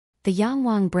The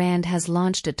Yangwang brand has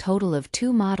launched a total of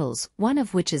 2 models, one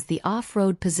of which is the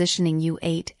off-road positioning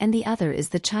U8 and the other is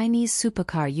the Chinese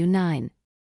supercar U9.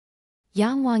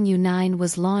 Yangwang U9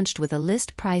 was launched with a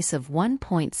list price of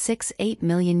 1.68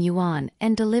 million yuan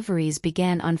and deliveries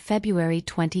began on February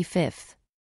 25.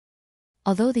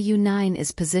 Although the U9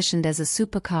 is positioned as a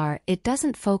supercar, it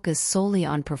doesn't focus solely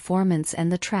on performance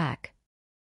and the track.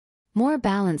 More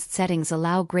balanced settings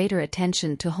allow greater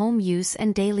attention to home use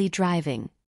and daily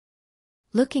driving.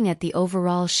 Looking at the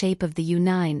overall shape of the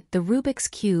U9, the Rubik's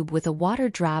cube with a water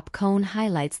drop cone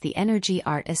highlights the energy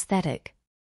art aesthetic.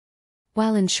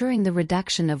 While ensuring the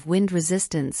reduction of wind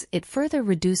resistance, it further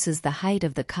reduces the height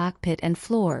of the cockpit and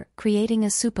floor, creating a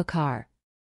supercar.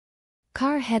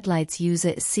 Car headlights use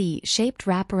a C-shaped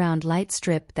wraparound light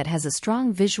strip that has a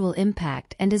strong visual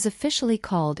impact and is officially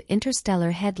called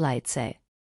Interstellar Headlights.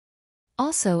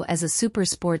 Also, as a super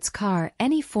sports car,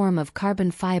 any form of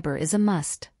carbon fiber is a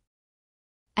must.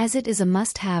 As it is a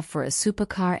must-have for a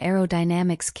supercar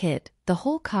aerodynamics kit, the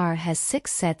whole car has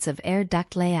 6 sets of air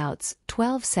duct layouts,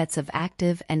 12 sets of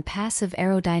active and passive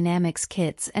aerodynamics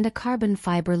kits and a carbon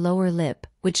fiber lower lip,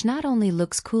 which not only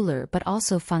looks cooler but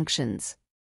also functions.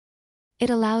 It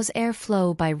allows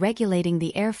airflow by regulating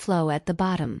the airflow at the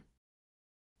bottom.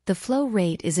 The flow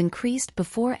rate is increased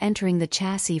before entering the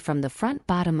chassis from the front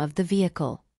bottom of the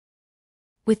vehicle.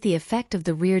 With the effect of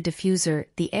the rear diffuser,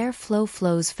 the airflow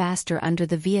flows faster under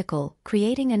the vehicle,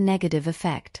 creating a negative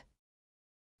effect.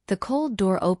 The cold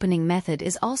door opening method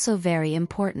is also very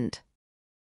important.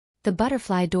 The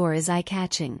butterfly door is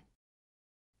eye-catching.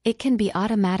 It can be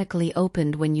automatically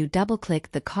opened when you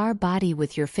double-click the car body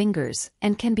with your fingers,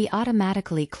 and can be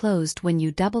automatically closed when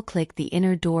you double-click the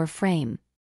inner door frame.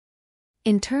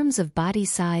 In terms of body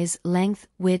size, length,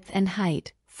 width and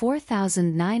height,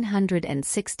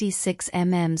 4,966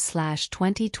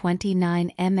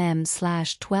 mm/2029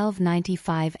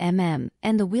 mm/1295 mm,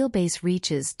 and the wheelbase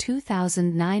reaches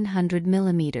 2,900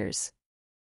 mm.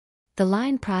 The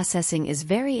line processing is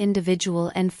very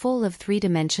individual and full of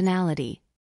three-dimensionality.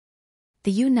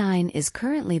 The U9 is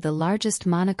currently the largest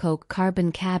monocoque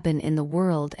carbon cabin in the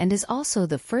world and is also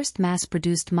the first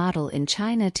mass-produced model in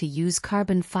China to use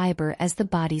carbon fiber as the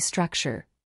body structure.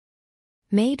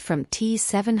 Made from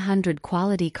T700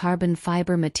 quality carbon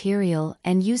fiber material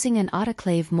and using an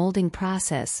autoclave molding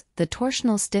process, the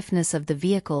torsional stiffness of the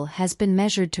vehicle has been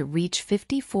measured to reach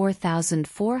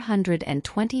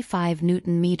 54,425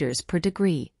 Nm per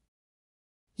degree.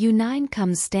 U9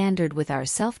 comes standard with our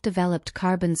self-developed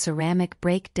carbon ceramic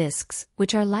brake discs,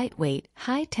 which are lightweight,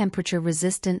 high-temperature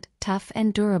resistant, tough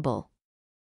and durable.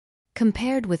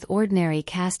 Compared with ordinary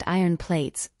cast iron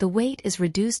plates, the weight is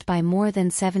reduced by more than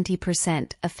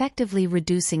 70%, effectively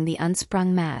reducing the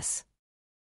unsprung mass.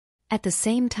 At the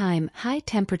same time,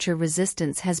 high-temperature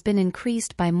resistance has been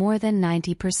increased by more than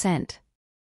 90%.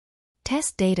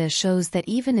 Test data shows that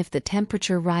even if the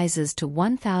temperature rises to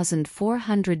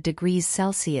 1,400 degrees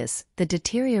Celsius, the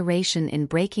deterioration in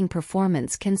braking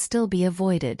performance can still be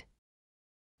avoided.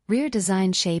 Rear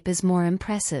design shape is more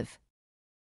impressive.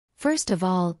 First of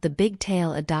all, the big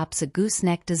tail adopts a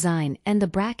gooseneck design and the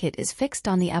bracket is fixed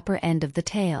on the upper end of the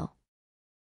tail.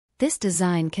 This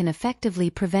design can effectively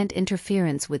prevent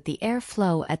interference with the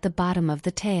airflow at the bottom of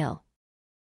the tail.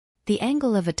 The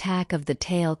angle of attack of the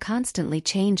tail constantly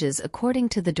changes according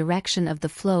to the direction of the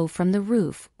flow from the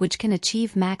roof, which can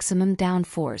achieve maximum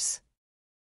downforce.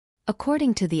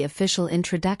 According to the official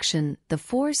introduction, the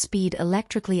 4-speed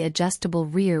electrically adjustable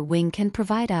rear wing can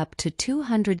provide up to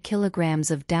 200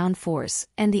 kg of downforce,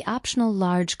 and the optional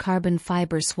large carbon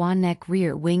fiber swan neck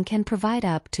rear wing can provide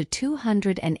up to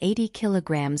 280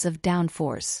 kg of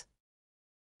downforce.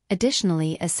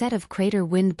 Additionally, a set of crater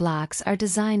wind blocks are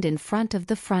designed in front of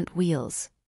the front wheels.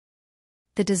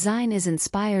 The design is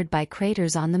inspired by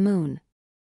craters on the Moon.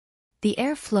 The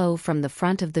airflow from the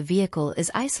front of the vehicle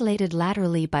is isolated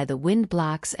laterally by the wind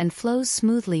blocks and flows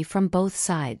smoothly from both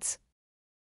sides.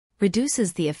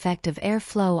 Reduces the effect of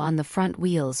airflow on the front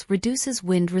wheels, reduces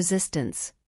wind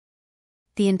resistance.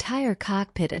 The entire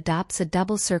cockpit adopts a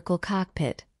double-circle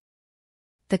cockpit.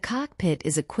 The cockpit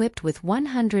is equipped with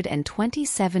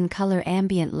 127 color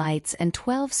ambient lights and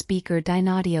 12-speaker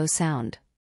Dynaudio sound.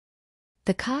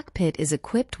 The cockpit is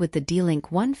equipped with the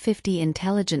D-Link 150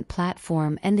 intelligent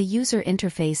platform and the user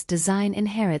interface design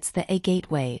inherits the A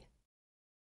gateway.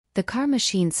 The car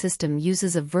machine system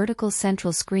uses a vertical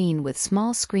central screen with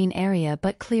small screen area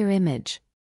but clear image.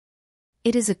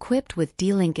 It is equipped with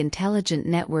D-Link Intelligent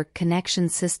Network Connection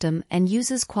System and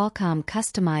uses Qualcomm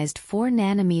customized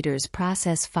 4nm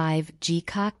Process 5G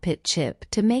cockpit chip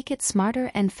to make it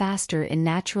smarter and faster in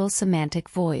natural semantic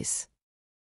voice.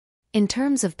 In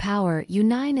terms of power,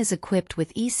 U9 is equipped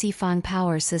with Sifang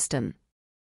power system.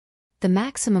 The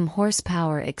maximum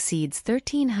horsepower exceeds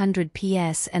 1300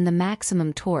 PS and the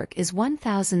maximum torque is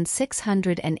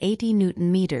 1680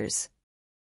 Nm.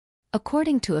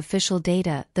 According to official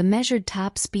data, the measured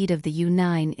top speed of the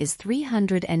U9 is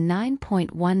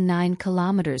 309.19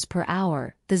 km per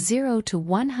hour. The 0 to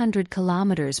 100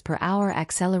 km per hour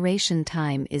acceleration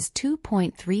time is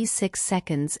 2.36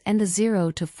 seconds and the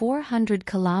 0 to 400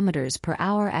 km per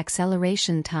hour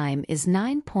acceleration time is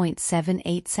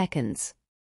 9.78 seconds.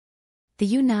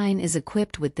 The U9 is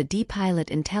equipped with the D-Pilot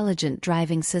intelligent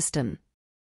driving system.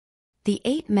 The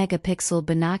 8-megapixel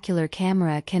binocular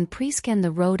camera can pre-scan the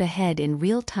road ahead in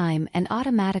real time and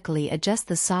automatically adjust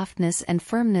the softness and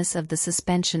firmness of the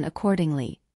suspension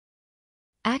accordingly.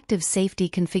 Active safety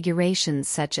configurations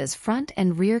such as front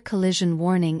and rear collision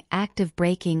warning, active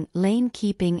braking, lane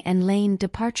keeping and lane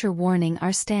departure warning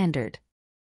are standard.